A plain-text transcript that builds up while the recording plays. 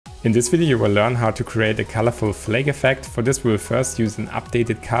In this video you will learn how to create a colorful flake effect. For this we will first use an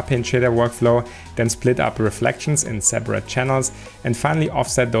updated Carpaint shader workflow, then split up reflections in separate channels, and finally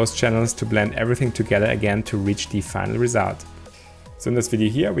offset those channels to blend everything together again to reach the final result. So in this video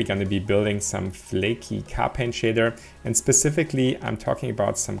here we're going to be building some flaky Carpaint shader, and specifically I'm talking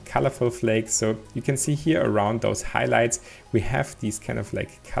about some colorful flakes. So you can see here around those highlights we have these kind of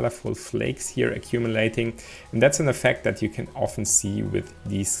like colorful flakes here accumulating, and that's an effect that you can often see with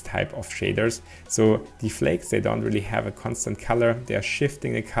these type of shaders. So the flakes, they don't really have a constant color, they are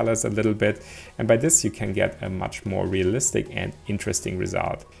shifting the colors a little bit, and by this you can get a much more realistic and interesting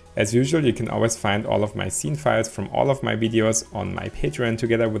result. As usual, you can always find all of my scene files from all of my videos on my Patreon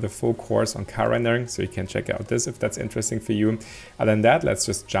together with a full course on car rendering, so you can check out this if that's interesting for you. Other than that, let's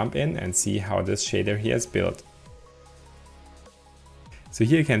just jump in and see how this shader here is built. So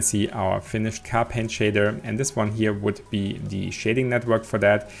here you can see our finished Carpaint shader, and this one here would be the shading network for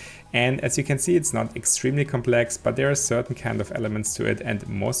that. And as you can see, it's not extremely complex, but there are certain kind of elements to it, and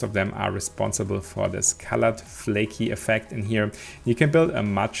most of them are responsible for this colored flaky effect in here. You can build a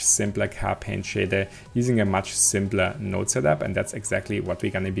much simpler Carpaint shader using a much simpler node setup, and that's exactly what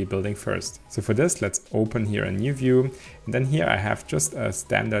we're going to be building first. So for this, let's open here a new view, and then here I have just a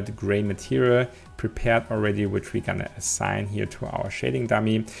standard gray material prepared already, which we're gonna assign here to our shading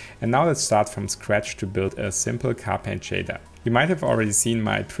dummy. And now let's start from scratch to build a simple Carpaint shader. You might have already seen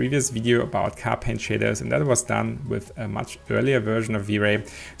my previous video about Carpaint shaders, and that was done with a much earlier version of V-Ray.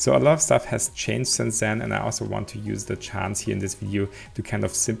 So a lot of stuff has changed since then, and I also want to use the chance here in this video to kind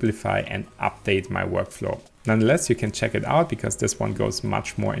of simplify and update my workflow. Nonetheless, you can check it out because this one goes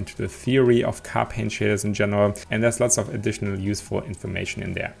much more into the theory of Carpaint shaders in general, and there's lots of additional useful information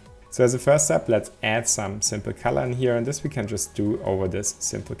in there. So as a first step, let's add some simple color in here, and this we can just do over this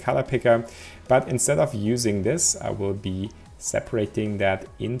simple color picker. But instead of using this, I will be separating that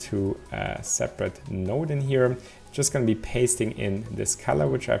into a separate node in here. Just going to be pasting in this color,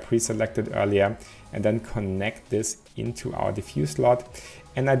 which I pre-selected earlier, and then connect this into our diffuse slot.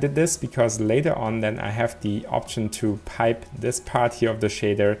 And I did this because later on then I have the option to pipe this part here of the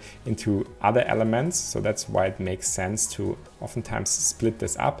shader into other elements. So that's why it makes sense to oftentimes split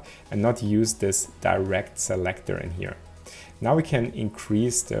this up and not use this direct selector in here. Now we can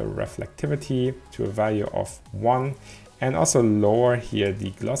increase the reflectivity to a value of 1. And also lower here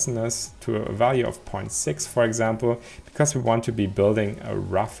the glossiness to a value of 0.6, for example, because we want to be building a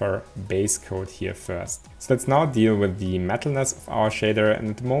rougher base coat here first. So let's now deal with the metalness of our shader,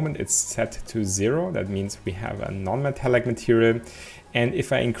 and at the moment it's set to 0. That means we have a non-metallic material. And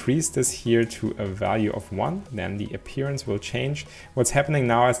if I increase this here to a value of 1, then the appearance will change. What's happening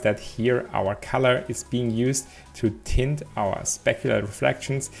now is that here our color is being used to tint our specular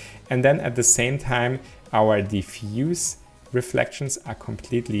reflections, and then at the same time our diffuse reflections are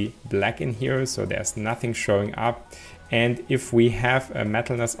completely black in here, so there's nothing showing up. And if we have a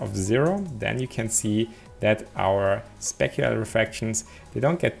metalness of 0, then you can see that our specular reflections, they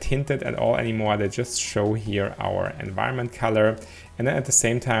don't get tinted at all anymore, they just show here our environment color. And then at the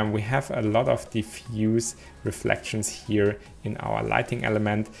same time we have a lot of diffuse reflections here in our lighting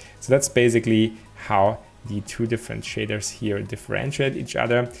element. So that's basically how the two different shaders here differentiate each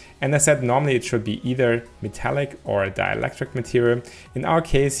other. And as I said, normally it should be either metallic or a dielectric material. In our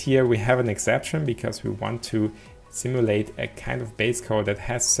case here we have an exception because we want to simulate a kind of base coat that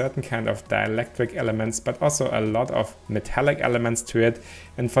has certain kind of dielectric elements, but also a lot of metallic elements to it.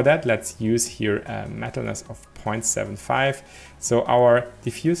 And for that, let's use here a metalness of 0.75. So our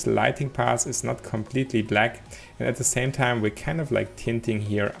diffuse lighting path is not completely black. And at the same time, we're kind of like tinting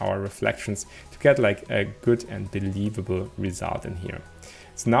here our reflections to get like a good and believable result in here.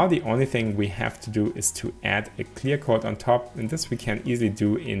 So now the only thing we have to do is to add a clear coat on top, and this we can easily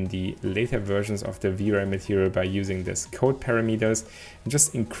do in the later versions of the V-Ray material by using this coat parameters, and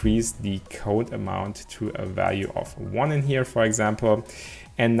just increase the coat amount to a value of 1 in here, for example.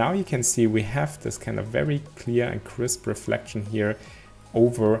 And now you can see we have this kind of very clear and crisp reflection here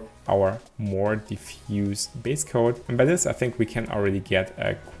over our more diffuse base coat. And by this, I think we can already get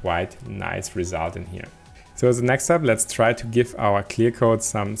a quite nice result in here. So as the next step, let's try to give our clear coat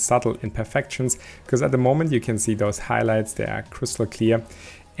some subtle imperfections, because at the moment you can see those highlights, they are crystal clear.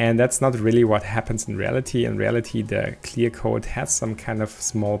 And that's not really what happens in reality. In reality, the clear coat has some kind of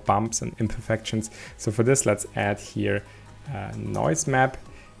small bumps and imperfections. So for this, let's add here a noise map.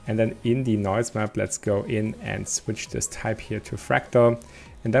 And then in the noise map, let's go in and switch this type here to fractal.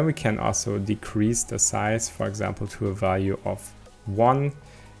 And then we can also decrease the size, for example, to a value of 1,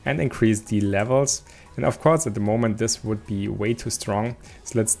 and increase the levels. And of course, at the moment, this would be way too strong.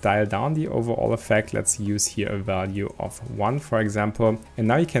 So let's dial down the overall effect. Let's use here a value of 1, for example. And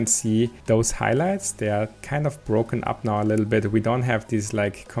now you can see those highlights, they are kind of broken up now a little bit. We don't have these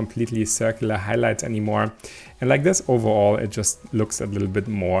like completely circular highlights anymore. And like this, overall, it just looks a little bit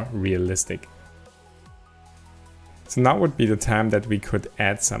more realistic. So now would be the time that we could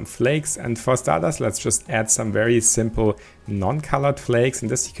add some flakes, and for starters, let's just add some very simple non-colored flakes,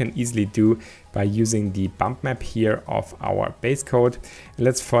 and this you can easily do by using the bump map here of our base coat. And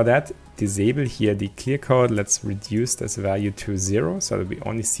let's for that disable here the clear coat. Let's reduce this value to 0 so that we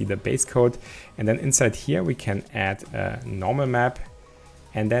only see the base coat, and then inside here we can add a normal map,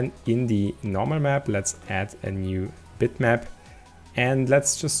 and then in the normal map let's add a new bitmap. And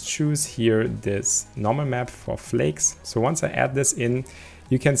let's just choose here this normal map for flakes. So once I add this in,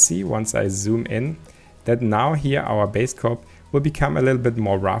 you can see once I zoom in that now here our base coat will become a little bit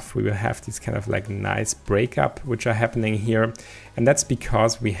more rough. We will have this kind of like nice breakup which are happening here. And that's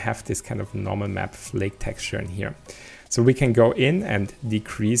because we have this kind of normal map flake texture in here. So we can go in and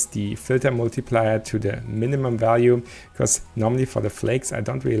decrease the filter multiplier to the minimum value, because normally for the flakes, I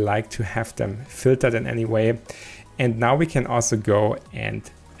don't really like to have them filtered in any way. And now we can also go and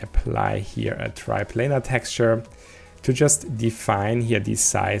apply here a triplanar texture to just define here the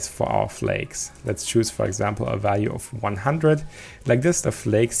size for our flakes. Let's choose, for example, a value of 100. Like this, the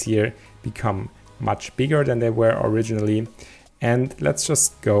flakes here become much bigger than they were originally. And let's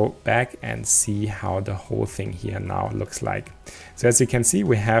just go back and see how the whole thing here now looks like. So as you can see,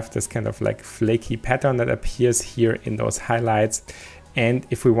 we have this kind of like flaky pattern that appears here in those highlights. And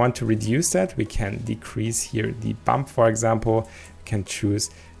if we want to reduce that, we can decrease here the bump, for example. We can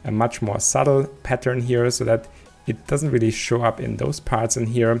choose a much more subtle pattern here so that it doesn't really show up in those parts in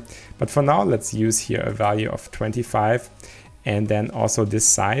here. But for now, let's use here a value of 25. And then also this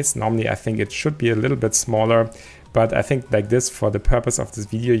size. Normally, I think it should be a little bit smaller. But I think like this, for the purpose of this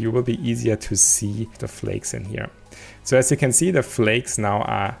video, you will be easier to see the flakes in here. So as you can see, the flakes now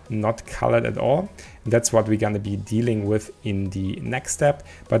are not colored at all. And that's what we're going to be dealing with in the next step.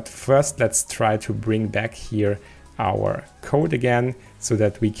 But first, let's try to bring back here our code again so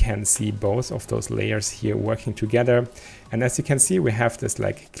that we can see both of those layers here working together. And as you can see, we have this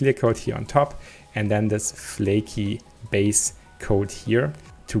like clear coat here on top and then this flaky base coat here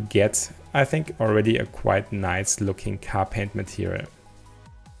to get, I think, already a quite nice looking Carpaint material.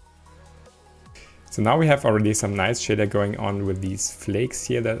 So now we have already some nice shader going on with these flakes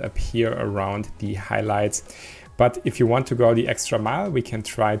here that appear around the highlights. But if you want to go the extra mile, we can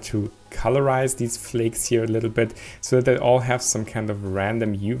try to colorize these flakes here a little bit so that they all have some kind of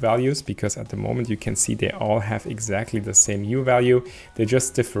random U values, because at the moment you can see they all have exactly the same U value. They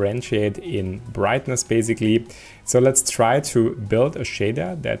just differentiate in brightness basically. So let's try to build a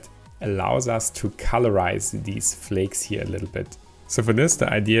shader that allows us to colorize these flakes here a little bit. So for this, the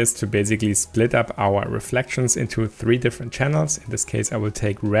idea is to basically split up our reflections into 3 different channels. In this case, I will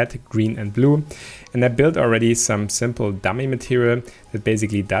take red, green, and blue. And I built already some simple dummy material that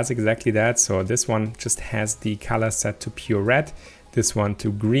basically does exactly that. So this one just has the color set to pure red, this one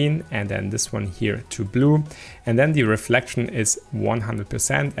to green, and then this one here to blue. And then the reflection is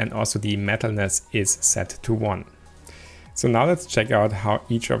 100%, and also the metalness is set to 1. So now let's check out how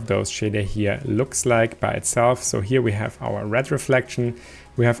each of those shader here looks like by itself. So here we have our red reflection,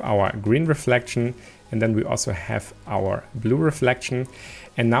 we have our green reflection, and then we also have our blue reflection.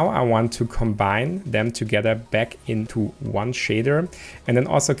 And now I want to combine them together back into one shader and then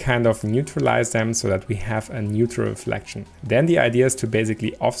also kind of neutralize them so that we have a neutral reflection. Then the idea is to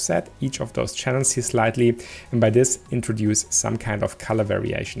basically offset each of those channels here slightly, and by this introduce some kind of color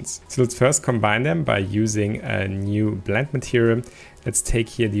variations. So let's first combine them by using a new blend material. Let's take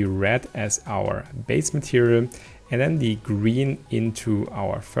here the red as our base material and then the green into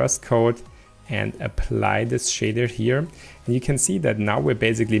our first coat and apply this shader here. And you can see that now we're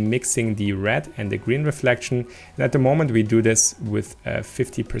basically mixing the red and the green reflection. And at the moment we do this with a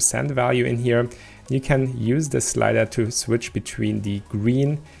 50% value in here. You can use the slider to switch between the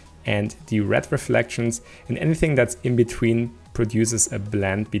green and the red reflections, and anything that's in between produces a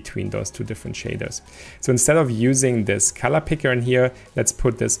blend between those 2 different shaders. So instead of using this color picker in here, let's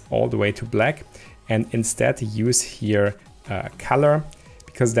put this all the way to black and instead use here color,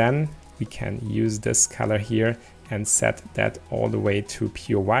 because then we can use this color here and set that all the way to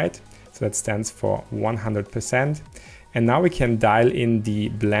pure white. So that stands for 100%. And now we can dial in the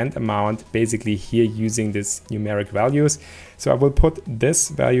blend amount basically here using these numeric values. So I will put this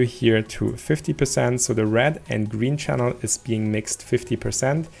value here to 50%. So the red and green channel is being mixed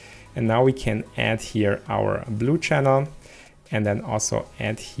 50%. And now we can add here our blue channel and then also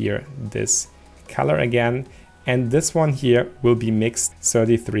add here this color again. And this one here will be mixed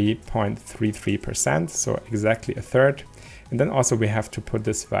 33.33%, so exactly a third. And then also we have to put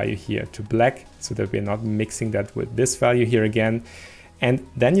this value here to black so that we're not mixing that with this value here again. And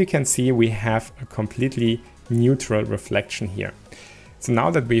then you can see we have a completely neutral reflection here. So now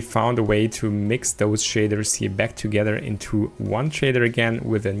that we found a way to mix those shaders here back together into one shader again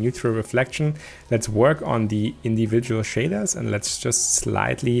with a neutral reflection, let's work on the individual shaders and let's just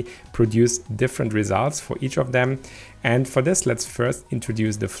slightly produce different results for each of them. And for this, let's first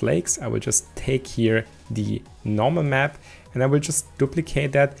introduce the flakes. I will just take here the normal map and I will just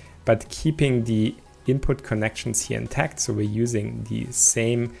duplicate that, but keeping the input connections here intact. So we're using the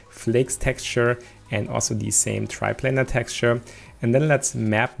same flakes texture and also the same triplanar texture. And then let's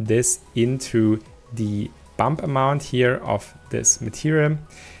map this into the bump amount here of this material.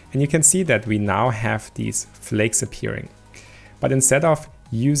 And you can see that we now have these flakes appearing. But instead of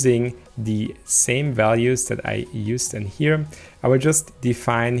using the same values that I used in here, I will just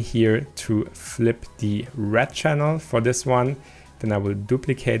define here to flip the red channel for this one. Then I will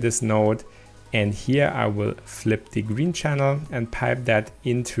duplicate this node. And here I will flip the green channel and pipe that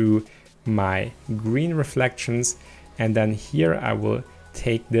into my green reflections. And then here I will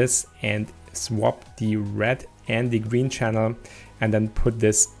take this and swap the red and the green channel and then put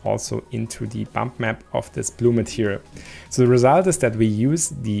this also into the bump map of this blue material. So the result is that we use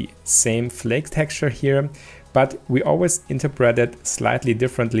the same flake texture here, but we always interpret it slightly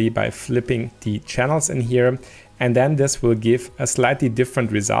differently by flipping the channels in here. And then this will give a slightly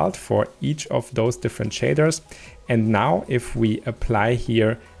different result for each of those different shaders. And now if we apply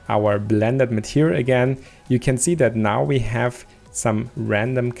here our blended material again, you can see that now we have some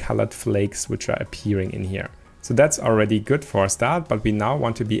random colored flakes which are appearing in here. So that's already good for a start, but we now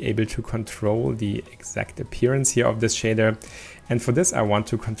want to be able to control the exact appearance here of this shader. And for this, I want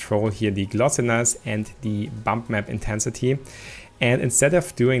to control here the glossiness and the bump map intensity. And instead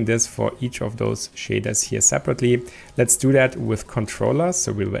of doing this for each of those shaders here separately, let's do that with controllers.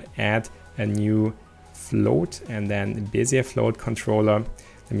 So we will add a new float and then Bezier float controller.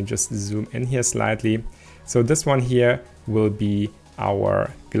 Let me just zoom in here slightly. So this one here will be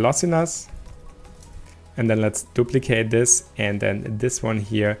our glossiness. And then let's duplicate this. And then this one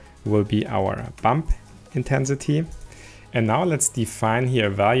here will be our bump intensity. And now let's define here a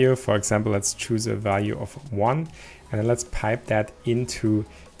value. For example, let's choose a value of 1. And then let's pipe that into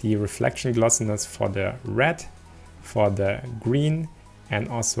the reflection glossiness for the red, for the green, and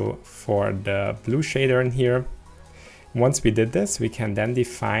also for the blue shader in here. Once we did this, we can then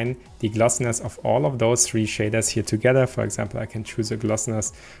define the glossiness of all of those three shaders here together. For example, I can choose a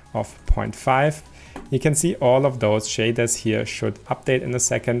glossiness of 0.5. You can see all of those shaders here should update in a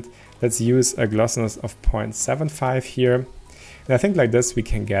second. Let's use a glossiness of 0.75 here. And I think like this, we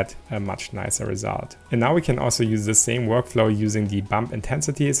can get a much nicer result. And now we can also use the same workflow using the bump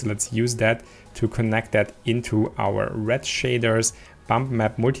intensity. So let's use that to connect that into our red shaders bump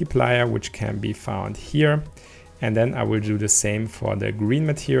map multiplier, which can be found here. And then I will do the same for the green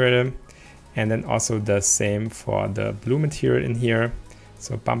material and then also the same for the blue material in here.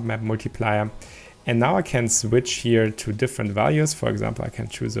 So bump map multiplier. And now I can switch here to different values. For example, I can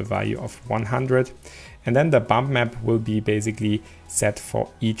choose a value of 100. And then the bump map will be basically set for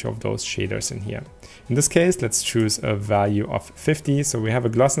each of those shaders in here. In this case, let's choose a value of 50. So we have a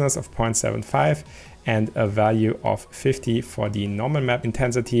glossiness of 0.75 and a value of 50 for the normal map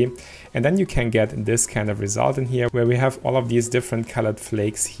intensity. And then you can get this kind of result in here where we have all of these different colored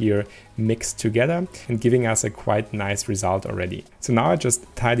flakes here mixed together and giving us a quite nice result already. So now I just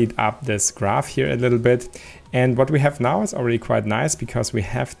tidied up this graph here a little bit. And what we have now is already quite nice because we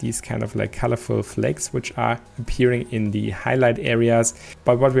have these kind of like colorful flakes which are appearing in the highlight areas.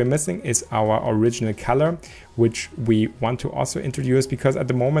 But what we're missing is our original color, which we want to also introduce because at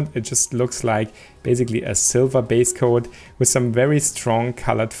the moment it just looks like basically a silver base coat with some very strong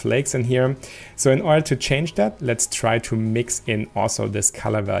colored flakes in here. So in order to change that, let's try to mix in also this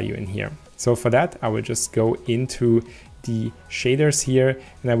color value in here. So for that, I will just go into the shaders here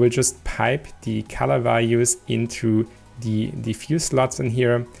and I will just pipe the color values into the diffuse slots in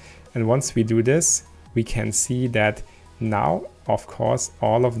here. And once we do this, we can see that now, of course,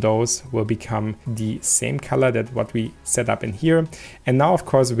 all of those will become the same color that what we set up in here. And now, of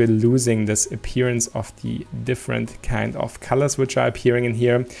course, we're losing this appearance of the different kind of colors which are appearing in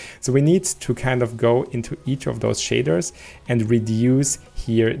here. So we need to kind of go into each of those shaders and reduce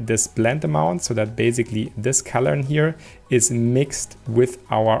here this blend amount so that basically this color in here is mixed with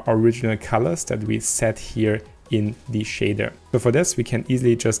our original colors that we set here in the shader. So for this, we can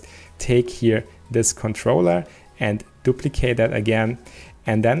easily just take here this controller and duplicate that again.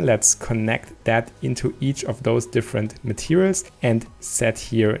 And then let's connect that into each of those different materials and set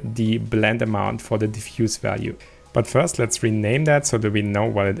here the blend amount for the diffuse value. But first let's rename that so that we know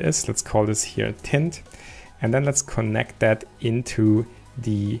what it is. Let's call this here tint. And then let's connect that into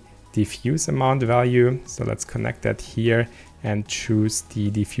the diffuse amount value. So let's connect that here and choose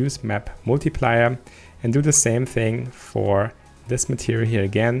the diffuse map multiplier and do the same thing for this material here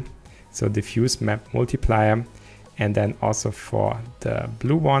again. So diffuse map multiplier, and then also for the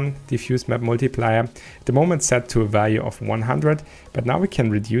blue one, diffuse map multiplier. At the moment set to a value of 100, but now we can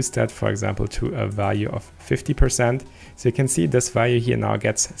reduce that, for example, to a value of 50%. So you can see this value here now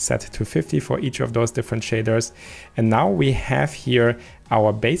gets set to 50 for each of those different shaders. And now we have here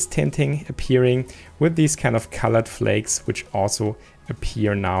our base tinting appearing with these kind of colored flakes, which also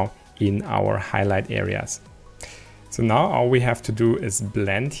appear now in our highlight areas. So now all we have to do is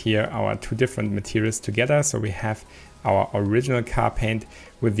blend here our two different materials together. So we have our original Carpaint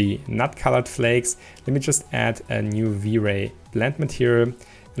with the not colored flakes. Let me just add a new V-Ray blend material.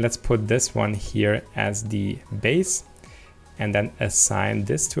 And let's put this one here as the base and then assign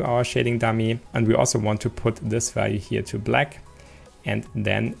this to our shading dummy. And we also want to put this value here to black and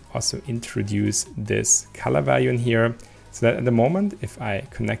then also introduce this color value in here. So that at the moment, if I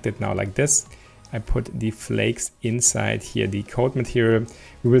connect it now like this, I put the flakes inside here, the code material.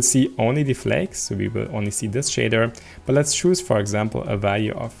 We will see only the flakes, so we will only see this shader. But let's choose, for example, a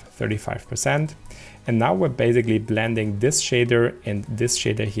value of 35%. And now we're basically blending this shader and this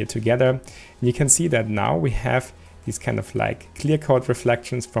shader here together. And you can see that now we have these kind of like clear coat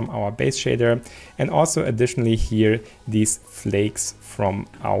reflections from our base shader, and also additionally here, these flakes from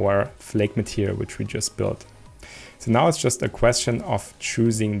our flake material, which we just built. So now it's just a question of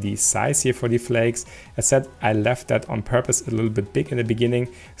choosing the size here for the flakes. As said, I left that on purpose a little bit big in the beginning.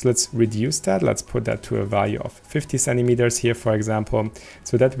 So let's reduce that. Let's put that to a value of 50 centimeters here, for example,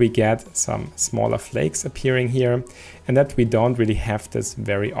 so that we get some smaller flakes appearing here and that we don't really have this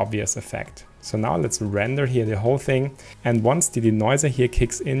very obvious effect. So now let's render here the whole thing. And once the denoiser here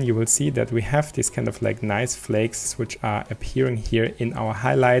kicks in, you will see that we have these kind of like nice flakes which are appearing here in our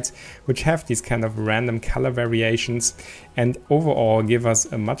highlights, which have these kind of random color variations and overall give us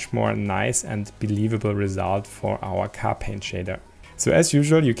a much more nice and believable result for our Carpaint shader. So as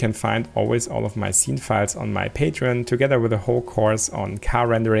usual, you can find always all of my scene files on my Patreon, together with a whole course on car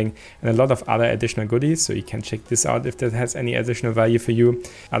rendering and a lot of other additional goodies. So you can check this out if that has any additional value for you.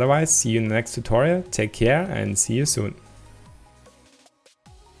 Otherwise, see you in the next tutorial. Take care and see you soon.